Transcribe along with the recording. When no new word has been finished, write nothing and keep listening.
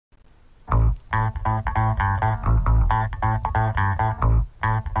Well,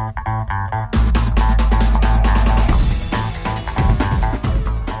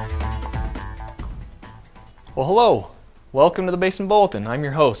 hello. Welcome to the Basin Bulletin. I'm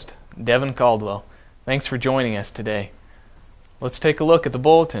your host, Devin Caldwell. Thanks for joining us today. Let's take a look at the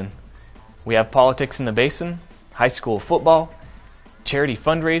bulletin. We have politics in the Basin, high school football, charity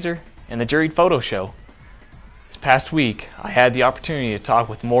fundraiser, and the juried photo show. This past week, I had the opportunity to talk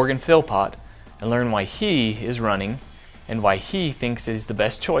with Morgan Philpott and learn why he is running and why he thinks it is the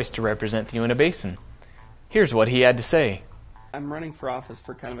best choice to represent the Uinta Basin. Here's what he had to say. I'm running for office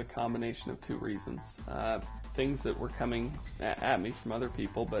for kind of a combination of two reasons. Things that were coming at me from other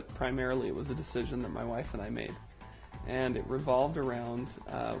people, but primarily it was a decision that my wife and I made. And it revolved around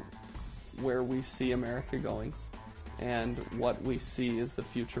where we see America going and what we see as the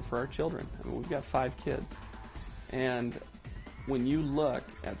future for our children. I mean, we've got 5 kids. And when you look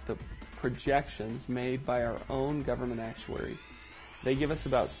at the projections made by our own government actuaries, they give us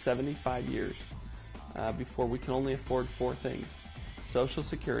about 75 years before we can only afford 4 things: Social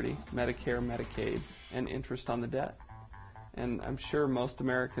Security, Medicare, Medicaid, and interest on the debt. And I'm sure most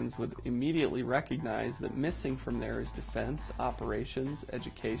Americans would immediately recognize that missing from there is defense, operations,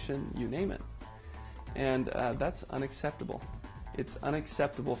 education, you name it. And that's unacceptable. It's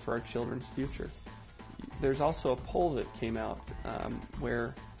unacceptable for our children's future. There's also a poll that came out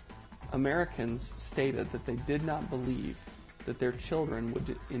where Americans stated that they did not believe that their children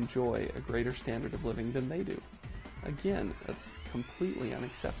would enjoy a greater standard of living than they do. Again, that's completely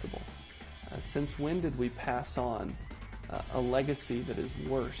unacceptable. Since when did we pass on a legacy that is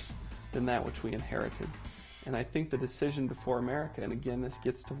worse than that which we inherited? And I think the decision before America, and again this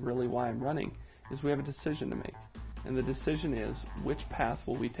gets to really why I'm running, is we have a decision to make. And the decision is, which path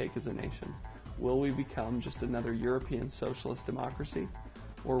will we take as a nation? Will we become just another European socialist democracy?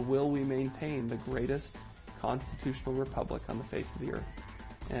 Or will we maintain the greatest constitutional republic on the face of the earth?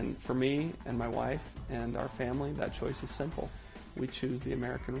 And for me and my wife and our family, that choice is simple. We choose the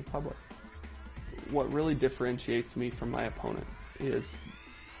American Republic. What really differentiates me from my opponent is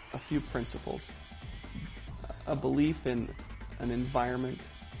a few principles. A belief in an environment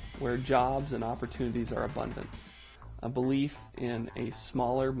where jobs and opportunities are abundant. A belief in a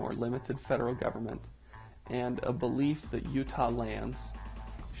smaller, more limited federal government. And a belief that Utah lands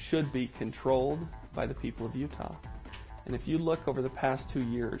should be controlled by the people of Utah. And if you look over the past 2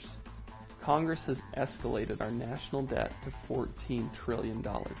 years, Congress has escalated our national debt to $14 trillion.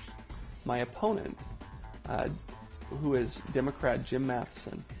 My opponent, who is Democrat Jim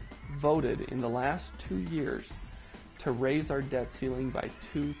Matheson, voted in the last 2 years to raise our debt ceiling by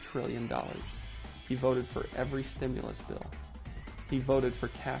 $2 trillion. He voted for every stimulus bill. He voted for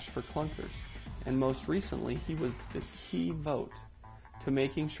cash for clunkers. And most recently, he was the key vote to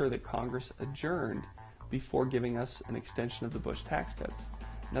making sure that Congress adjourned before giving us an extension of the Bush tax cuts.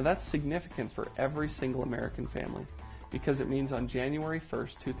 Now that's significant for every single American family, because it means on January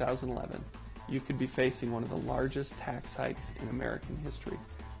 1st, 2011, you could be facing one of the largest tax hikes in American history,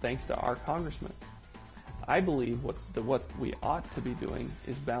 thanks to our congressman. I believe what we ought to be doing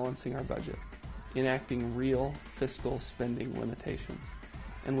is balancing our budget, enacting real fiscal spending limitations,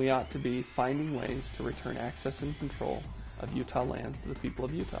 and we ought to be finding ways to return access and control of Utah land to the people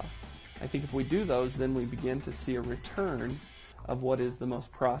of Utah. I think if we do those, then we begin to see a return of what is the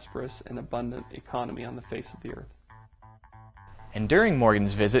most prosperous and abundant economy on the face of the earth. And during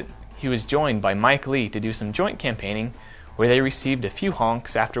Morgan's visit, he was joined by Mike Lee to do some joint campaigning where they received a few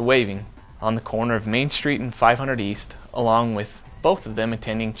honks after waving on the corner of Main Street and 500 East, along with both of them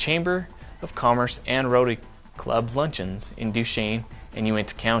attending Chamber of Commerce and Rotary Club luncheons in Duchesne and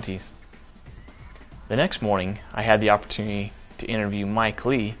Uinta counties. The next morning, I had the opportunity to interview Mike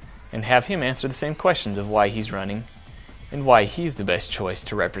Lee and have him answer the same questions of why he's running and why he's the best choice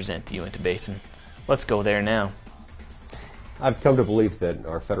to represent the Uinta Basin. Let's go there now. I've come to believe that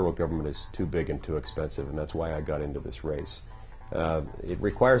our federal government is too big and too expensive, and that's why I got into this race. It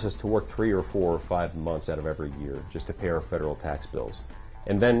requires us to work 3 or 4 or 5 months out of every year just to pay our federal tax bills.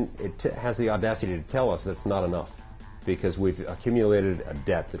 And then it has the audacity to tell us that's not enough, because we've accumulated a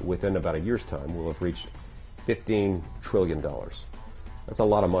debt that within about a year's time will have reached $15 trillion. That's a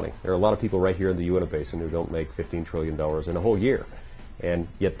lot of money. There are a lot of people right here in the Uinta Basin who don't make $15 trillion in a whole year. And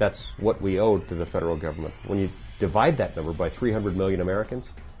yet that's what we owe to the federal government. When you divide that number by 300 million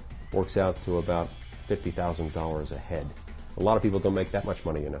Americans, it works out to about $50,000 a head. A lot of people don't make that much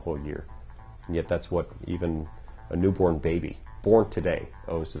money in a whole year. And yet that's what even a newborn baby, born today,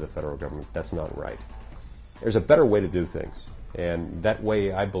 owes to the federal government. That's not right. There's a better way to do things. And that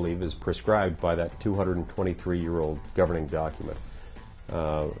way, I believe, is prescribed by that 223-year-old governing document.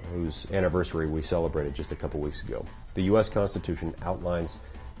 whose anniversary we celebrated just a couple weeks ago. The U.S. Constitution outlines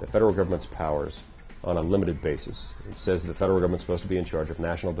the federal government's powers on a limited basis. It says the federal government's supposed to be in charge of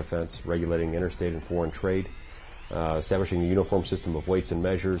national defense, regulating interstate and foreign trade, establishing a uniform system of weights and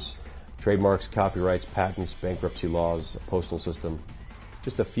measures, trademarks, copyrights, patents, bankruptcy laws, a postal system,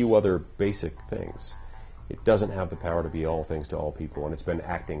 just a few other basic things. It doesn't have the power to be all things to all people, and it's been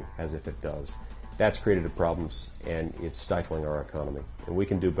acting as if it does. That's created problems, and it's stifling our economy. And we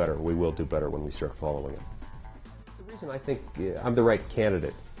can do better. We will do better when we start following it. The reason I think I'm the right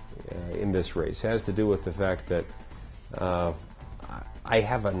candidate in this race has to do with the fact that I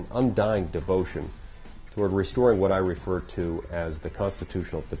have an undying devotion toward restoring what I refer to as the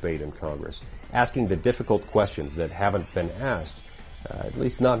constitutional debate in Congress, asking the difficult questions that haven't been asked, at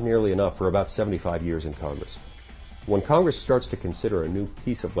least not nearly enough, for about 75 years in Congress. When Congress starts to consider a new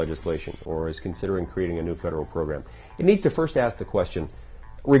piece of legislation or is considering creating a new federal program, it needs to first ask the question,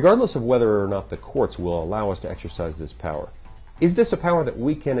 regardless of whether or not the courts will allow us to exercise this power, is this a power that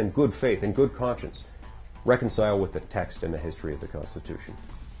we can, in good faith, in good conscience, reconcile with the text and the history of the Constitution?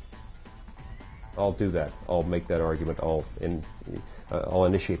 I'll do that. I'll make that argument. I'll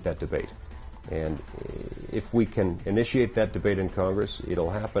initiate that debate. And if we can initiate that debate in Congress, it'll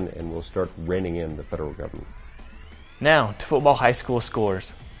happen and we'll start reining in the federal government. Now to football high school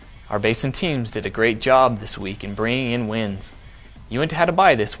scores. Our Basin teams did a great job this week in bringing in wins. Uinta had a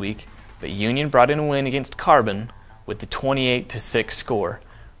bye this week, but Union brought in a win against Carbon with the 28-6 score.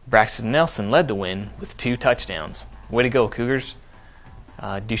 Braxton Nelson led the win with 2 touchdowns. Way to go, Cougars.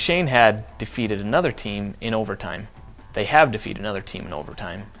 Duchesne had defeated another team in overtime. They have defeated another team in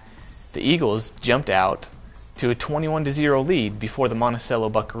overtime. The Eagles jumped out to a 21-0 lead before the Monticello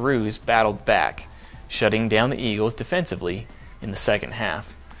Buckaroos battled back, shutting down the Eagles defensively in the second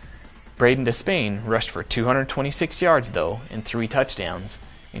half. Braden Despain rushed for 226 yards, though, and 3 touchdowns,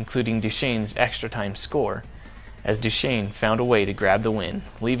 including Duchesne's extra time score, as Duchesne found a way to grab the win,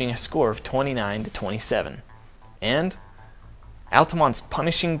 leaving a score of 29-27. And Altamont's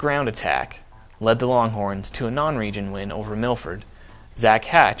punishing ground attack led the Longhorns to a non-region win over Milford. Zach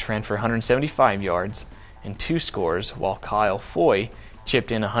Hatch ran for 175 yards and 2 scores, while Kyle Foy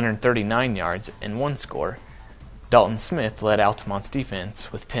chipped in 139 yards and 1 score. Dalton Smith led Altamont's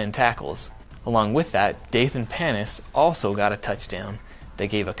defense with 10 tackles. Along with that, Dathan Panis also got a touchdown that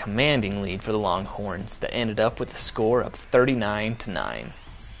gave a commanding lead for the Longhorns that ended up with a score of 39-9.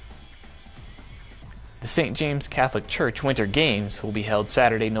 The St. James Catholic Church Winter Games will be held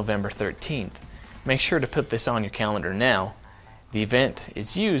Saturday, November 13th. Make sure to put this on your calendar now. The event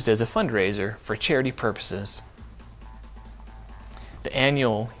is used as a fundraiser for charity purposes. The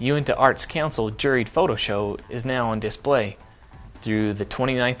annual Uinta Arts Council juried photo show is now on display through the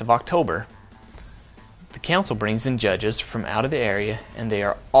 29th of October. The council brings in judges from out of the area, and they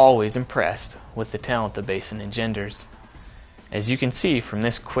are always impressed with the talent the Basin engenders. As you can see from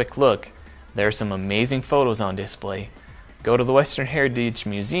this quick look, there are some amazing photos on display. Go to the Western Heritage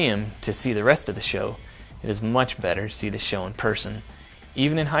Museum to see the rest of the show. It is much better to see the show in person.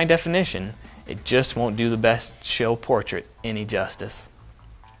 Even in high definition, it just won't do the best show portrait any justice.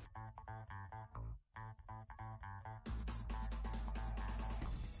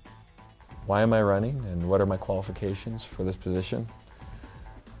 Why am I running, and what are my qualifications for this position?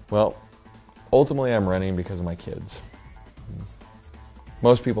 Well, ultimately I'm running because of my kids.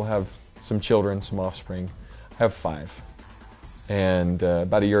 Most people have some children, some offspring. I have 5. And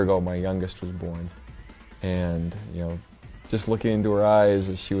about a year ago, my youngest was born. And, just looking into her eyes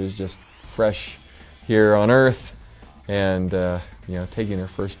as she was just fresh here on earth and, taking her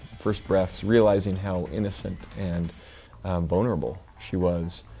first breaths, realizing how innocent and vulnerable she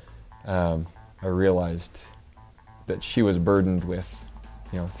was, I realized that she was burdened with,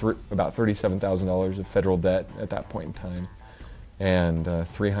 about $37,000 of federal debt at that point in time, and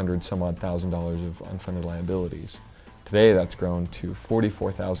 $300-some-odd thousand of unfunded liabilities. Today, that's grown to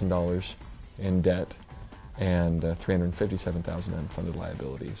 $44,000 in debt and $357,000 unfunded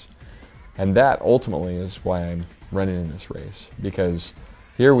liabilities. And that ultimately is why I'm running in this race, because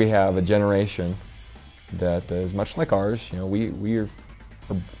here we have a generation that is much like ours. We are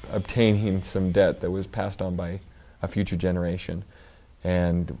obtaining some debt that was passed on by a future generation,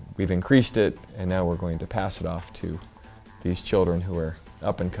 and we've increased it, and now we're going to pass it off to these children who are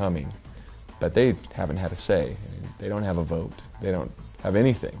up and coming, but they haven't had a say. They don't have a vote. They don't have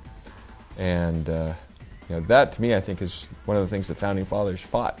anything. And that, to me, I think is one of the things the Founding Fathers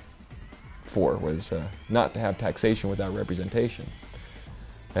fought for, was not to have taxation without representation.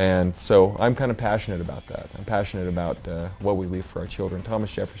 And so I'm kind of passionate about that. I'm passionate about what we leave for our children.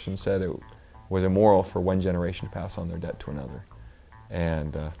 Thomas Jefferson said it was immoral for one generation to pass on their debt to another.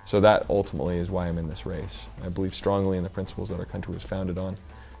 And so that ultimately is why I'm in this race. I believe strongly in the principles that our country was founded on,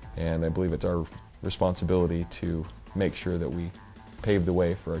 and I believe it's our responsibility to make sure that we pave the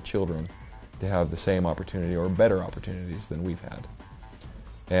way for our children to have the same opportunity or better opportunities than we've had.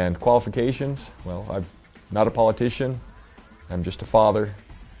 And qualifications, well, I'm not a politician. I'm just a father,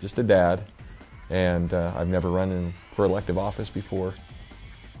 just a dad, and I've never run for elective office before.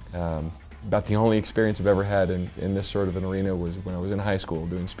 About the only experience I've ever had in this sort of an arena was when I was in high school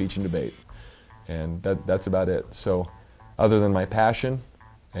doing speech and debate, and that's about it. So other than my passion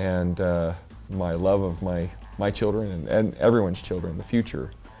and my love of my children and everyone's children, the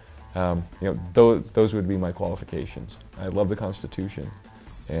future, those would be my qualifications. I love the Constitution,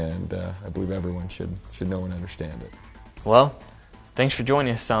 and I believe everyone should know and understand it. Well, thanks for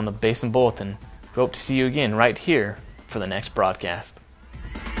joining us on the Basin Bulletin. We hope to see you again right here for the next broadcast.